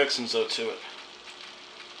trimmings and fixings though to it.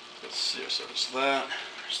 Let's see, so there's that,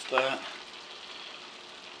 there's that.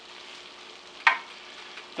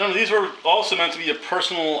 Remember, these were also meant to be a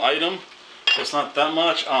personal item, so it's not that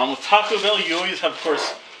much. With Taco Bell, you always have, of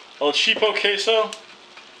course, El Cheapo queso.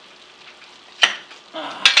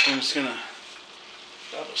 I'm just going to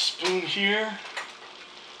grab a spoon here.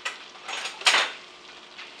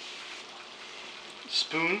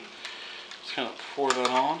 Spoon. Just kind of pour that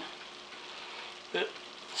on. Bit.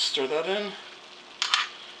 Stir that in.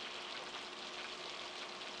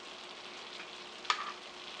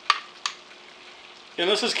 And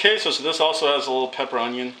this is queso, so this also has a little pepper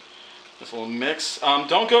onion. This little mix.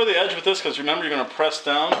 Don't go to the edge with this, because remember, you're going to press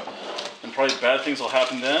down and probably bad things will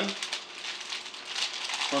happen then.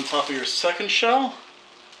 On top of your second shell,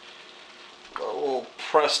 a little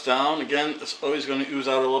press down. Again, it's always going to ooze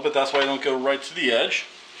out a little bit. That's why I don't go right to the edge.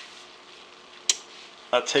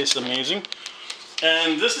 That tastes amazing.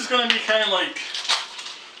 And this is going to be kind of like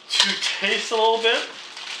to taste a little bit.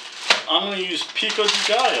 I'm going to use pico de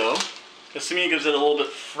gallo, because to me it gives it a little bit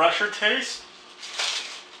fresher taste.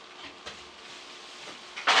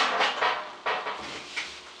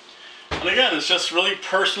 And again, it's just really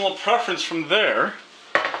personal preference from there.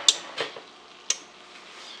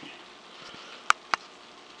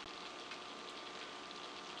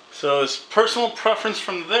 So it's personal preference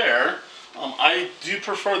from there. I do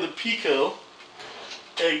prefer the pico.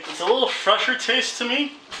 It's a little fresher taste to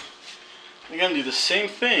me. Again, do the same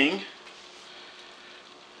thing.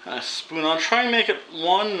 And a spoon. I'll try and make it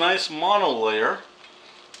one nice monolayer.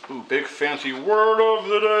 Ooh, big fancy word of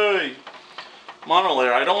the day.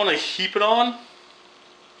 Monolayer. I don't want to heap it on.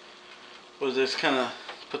 But just kind of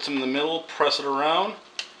put some in the middle, press it around.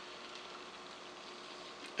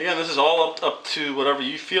 Again, this is all up to whatever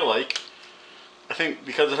you feel like. I think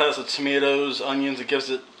because it has the tomatoes, onions, it gives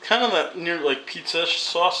it kind of that near like pizza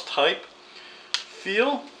sauce type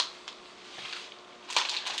feel.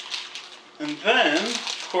 And then,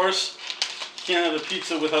 of course, you can't have a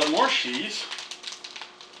pizza without more cheese.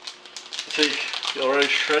 Take the already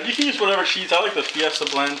shredded. You can use whatever cheese. I like the Fiesta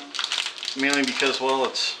blend, mainly because, well,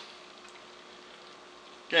 it's,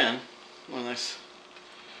 again, a nice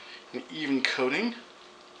and even coating.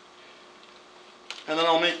 And then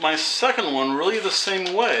I'll make my second one really the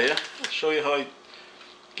same way. I'll show you how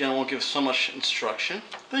again, I won't give so much instruction.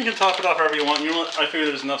 Then you can top it off however you want. You know what? I figure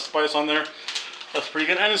there's enough spice on there. That's pretty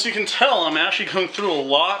good. And as you can tell, I'm actually going through a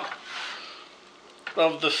lot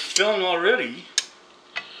of the filling already.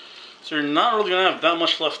 So you're not really going to have that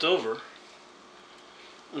much left over.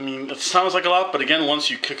 I mean, it sounds like a lot, but again, once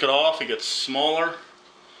you cook it off, it gets smaller.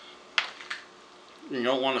 You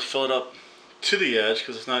don't want to fill it up to the edge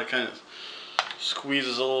because it's not kind of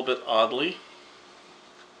squeezes a little bit oddly.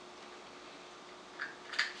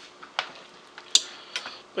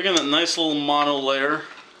 Again, that nice little mono layer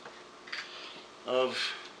of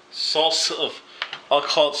salsa, I'll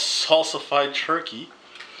call it salsified turkey.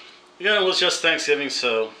 Again, it was just Thanksgiving,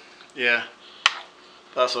 so yeah,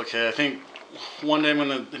 that's okay. I think one day I'm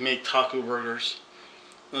going to make taco burgers.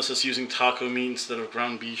 This is using taco meat instead of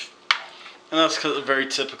ground beef. And that's because a very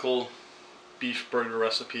typical beef burger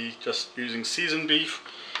recipe, just using seasoned beef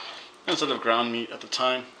instead of ground meat at the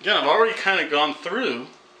time. Again, I've already kind of gone through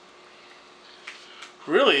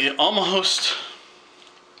really almost,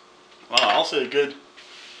 well, I'll say a good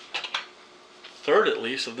third at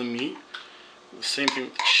least of the meat. The same thing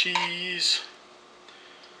with the cheese.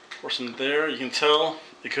 Pour some there. You can tell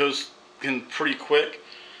it goes in pretty quick.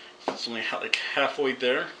 It's only like halfway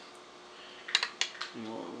there. And a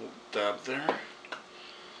little dab there.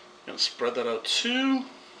 Gonna spread that out too.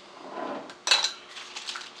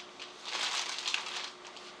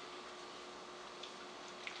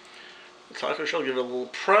 The taco shell, give it a little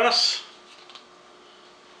press.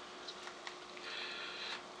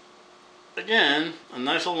 Again, a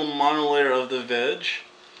nice little monolayer of the veg.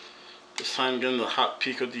 This time again the hot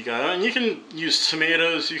pico de gallo. And you can use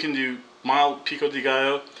tomatoes, you can do mild pico de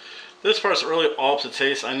gallo. This part's really all up to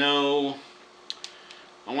taste. I know,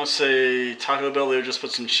 I want to say Taco Bell, they just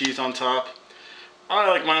put some cheese on top. I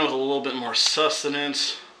like mine with a little bit more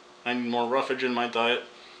sustenance. I need more roughage in my diet.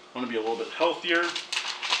 I want to be a little bit healthier.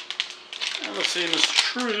 And the same is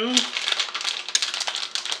true.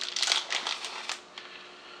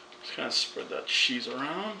 Just kind of spread that cheese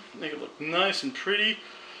around. Make it look nice and pretty.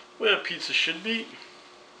 The way a pizza should be.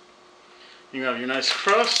 You have your nice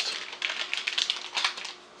crust.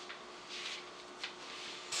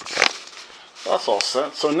 That's all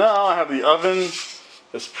set. So now I have the oven.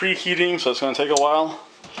 It's preheating, so it's going to take a while.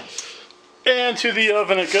 And to the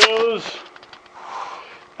oven it goes.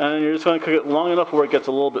 And you're just going to cook it long enough where it gets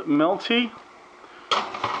a little bit melty.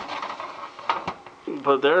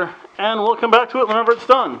 Put it there. And we'll come back to it whenever it's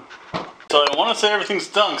done. So I want to say everything's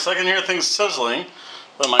done because I can hear things sizzling.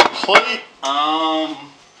 But my plate,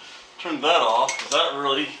 turn that off because that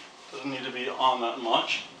really doesn't need to be on that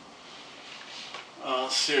much.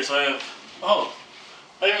 Let's see, so I have, oh,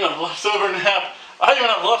 I even have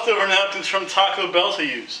leftover napkins from Taco Bell to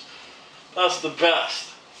use. That's the best.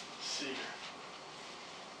 Let's see here.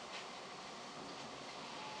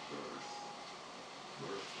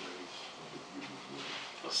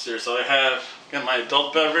 Let's see, so I have, again, my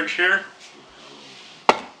adult beverage here.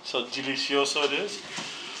 So delicioso it is.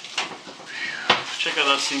 Check out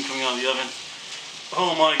that steam coming out of the oven.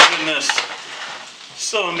 Oh my goodness.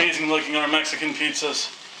 So amazing looking our Mexican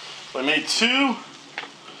pizzas. So I made two.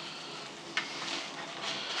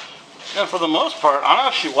 And for the most part, I'm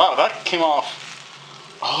actually, wow, that came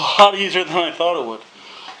off a lot easier than I thought it would.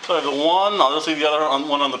 So I have the one, I'll just leave the other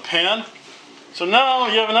one on the pan. So now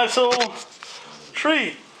you have a nice little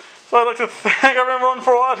treat. So I'd like to thank everyone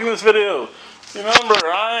for watching this video. Remember,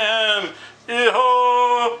 I am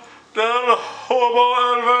Hijo del Hobo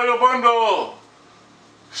el Vagabundo.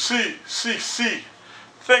 Si.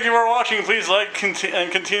 Thank you for watching. Please like and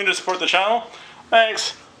continue to support the channel.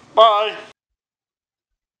 Thanks. Bye.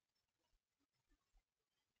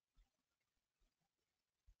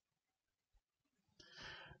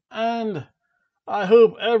 And I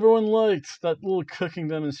hope everyone liked that little cooking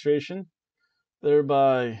demonstration.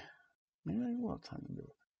 Thereby, maybe I will have time to do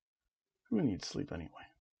it. Who needs sleep anyway?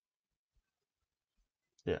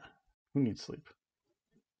 Yeah, who needs sleep?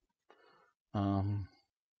 To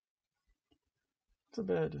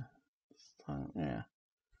bed. This time, yeah.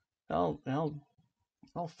 I'll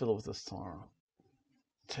fiddle with this tomorrow.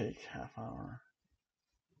 Take half hour.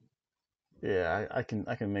 Yeah, I can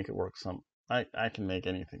make it work. I can make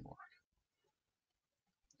anything work.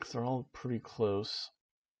 Cause they're all pretty close.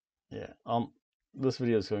 Yeah. This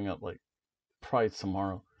video is going up like probably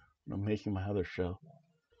tomorrow when I'm making my other show.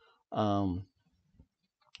 So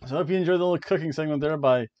I hope you enjoyed the little cooking segment there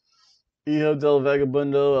by Hijo del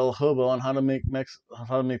Vagabundo El Hobo on how to make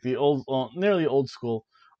the old, well, nearly old school,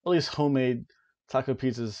 at least homemade taco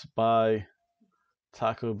pizzas by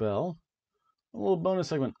Taco Bell. A little bonus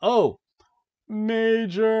segment. Oh,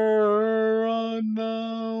 major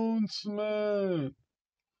announcement.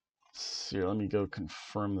 Here, let me go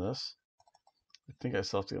confirm this. I think I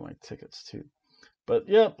still have to get my tickets too. But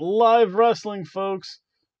yep, live wrestling, folks,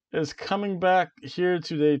 is coming back here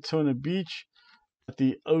to Daytona Beach at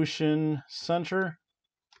the Ocean Center.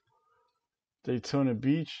 Daytona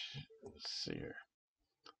Beach. Let's see here.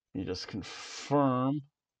 You just confirm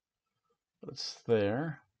it's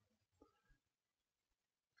there.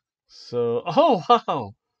 So, oh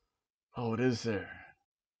wow, oh, it is there.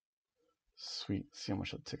 Sweet. Let's see how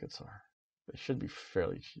much the tickets are. They should be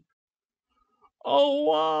fairly cheap. Oh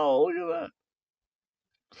wow, look at that.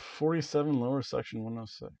 47 lower section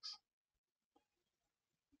 106.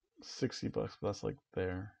 $60, but that's like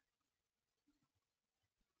there.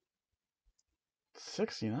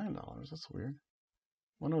 $69. That's weird.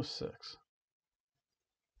 106.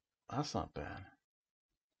 That's not bad.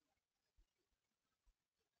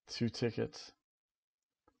 2 tickets.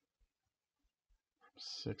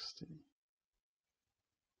 60.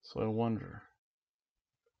 So I wonder.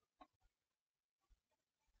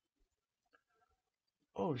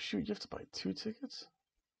 Oh shoot, you have to buy 2 tickets?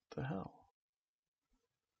 What the hell?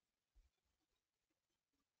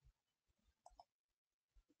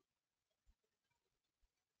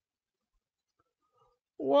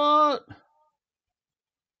 What?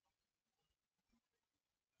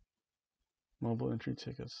 Mobile entry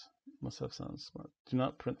tickets. Must have sounded smart. Do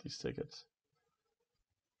not print these tickets.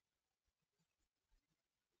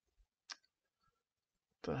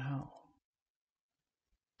 What the hell?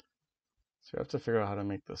 So you have to figure out how to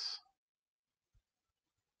make this.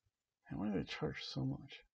 And why do they charge so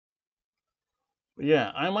much? But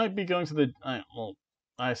yeah, I might be going to the.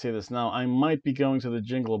 I say this now. I might be going to the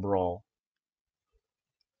Jingle Brawl.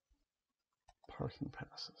 Parking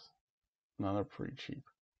passes. No, they're pretty cheap.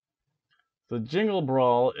 The Jingle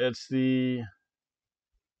Brawl, it's the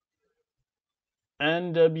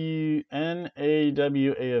NAWA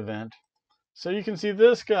event. So you can see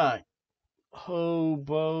this guy,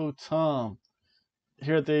 Hobo Tom,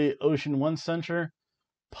 here at the Ocean One Center.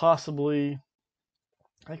 Possibly,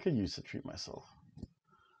 I could use to treat myself.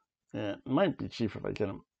 Yeah, it might be cheaper if I get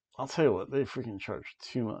them. I'll tell you what, they freaking charge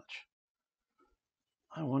too much.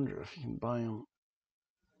 I wonder if you can buy them.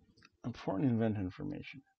 Important event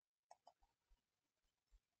information.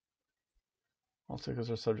 All tickets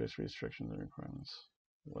are subject to restrictions and requirements.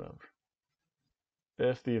 Whatever.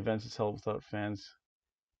 If the event is held without fans,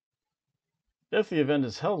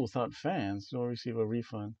 you'll receive a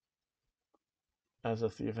refund as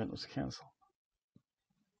if the event was canceled.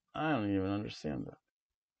 I don't even understand that.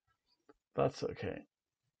 That's okay.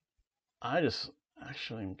 I just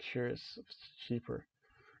actually am curious if it's cheaper.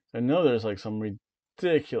 I know there's like some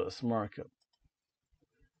ridiculous markup.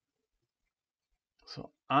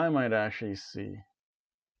 So I might actually see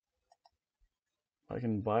if I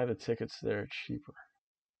can buy the tickets there cheaper.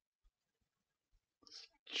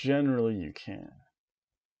 Generally, you can.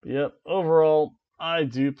 But yep, overall, I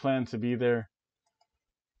do plan to be there.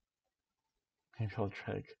 Maybe I'll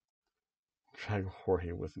drag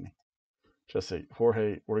Jorge with me. Just say,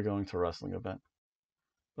 Jorge, we're going to a wrestling event.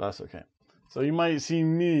 That's okay. So you might see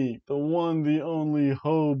me, the one, the only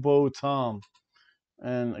Hobo Tom.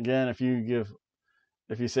 And again, if you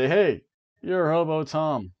say, hey, you're Hobo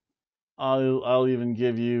Tom, I'll even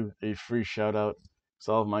give you a free shout out.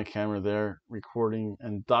 So I'll have my camera there recording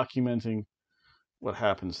and documenting what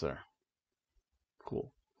happens there.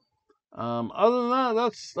 Cool. Other than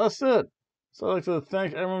that, that's it. So I'd like to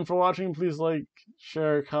thank everyone for watching. Please like,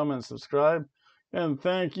 share, comment, subscribe. And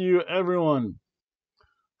thank you everyone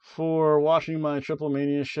for watching my Triple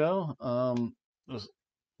Mania show. It was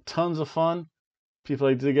tons of fun. People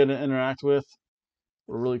I did get to interact with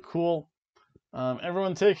were really cool.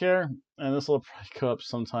 Everyone take care, and this will probably go up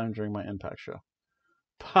sometime during my Impact show.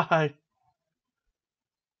 Bye.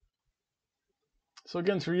 So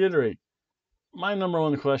again, to reiterate, my number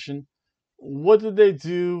one question, what did they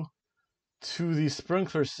do to the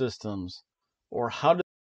sprinkler systems, or how